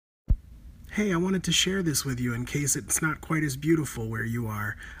Hey, I wanted to share this with you in case it's not quite as beautiful where you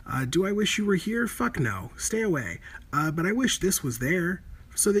are. Do I wish you were here? Fuck no. Stay away. But I wish this was there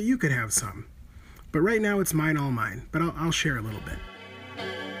so that you could have some. But right now it's mine, all mine. But I'll share a little bit.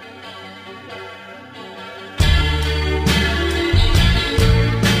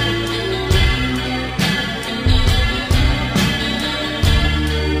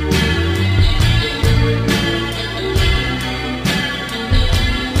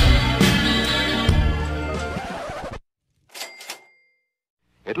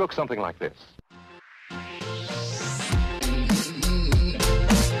 It looks something like this.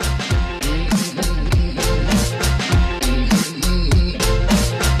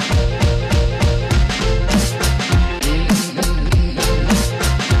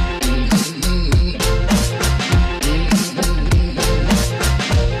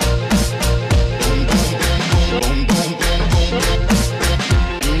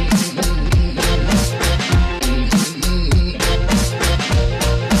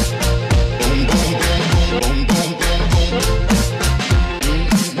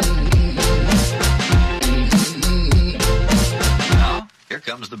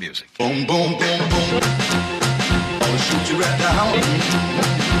 Comes the music. Boom, boom, boom, boom. I'll shoot you right down.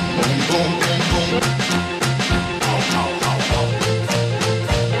 Boom, boom, boom, boom. Ow, ow, ow, ow.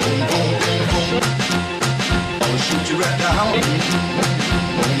 Boom, boom, boom, boom. I'll shoot you right down.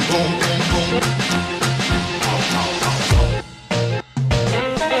 Boom, boom, boom, boom. Ow, ow, ow, ow.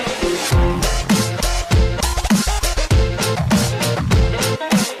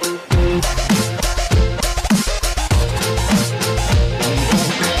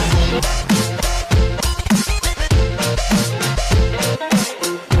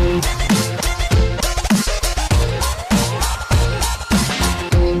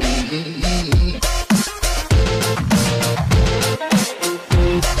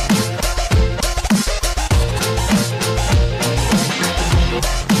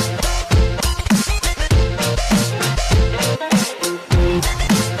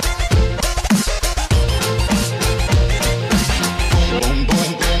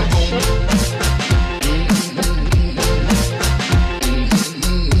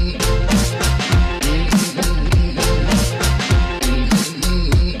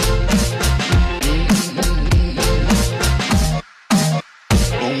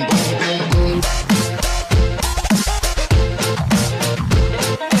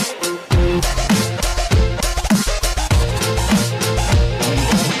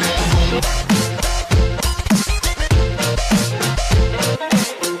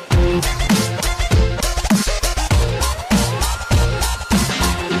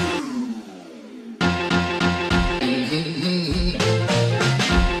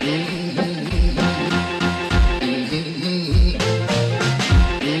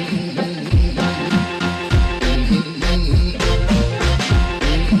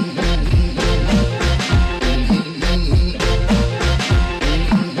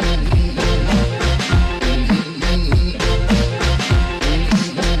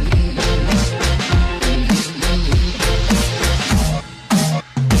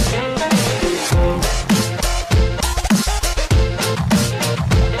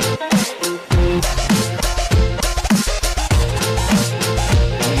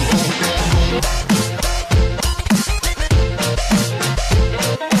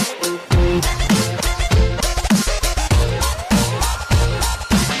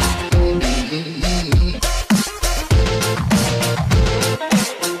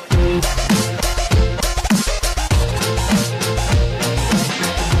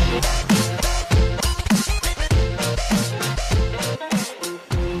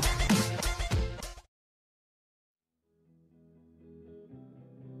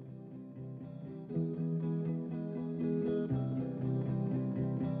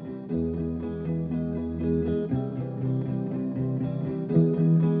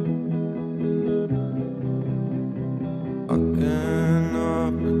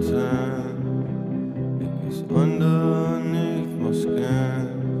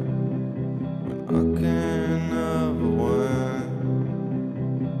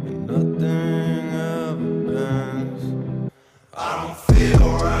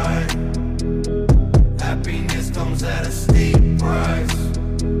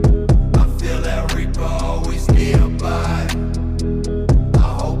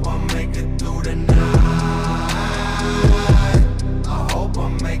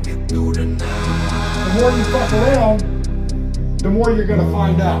 The more you fuck around, the more you're gonna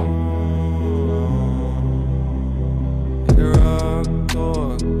find out. Here I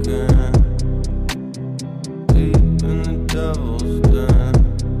go again, deep in the devil's den.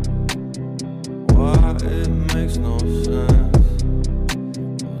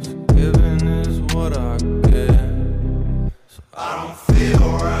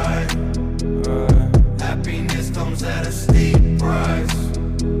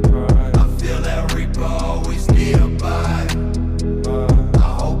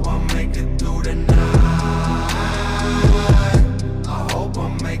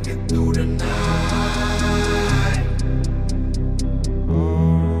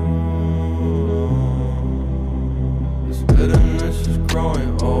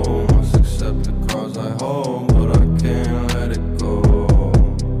 scars I hold, but I can't let it go.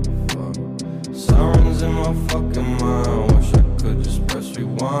 Fuck. Sirens in my fucking mind, wish I could just press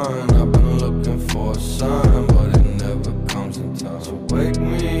rewind. I've been looking for a sign, but it never comes in time. So wake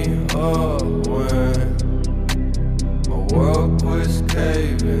me up when my world quits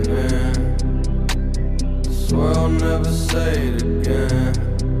caving in. Swear I'll never say it again.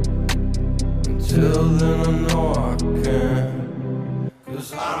 Until then I know I can.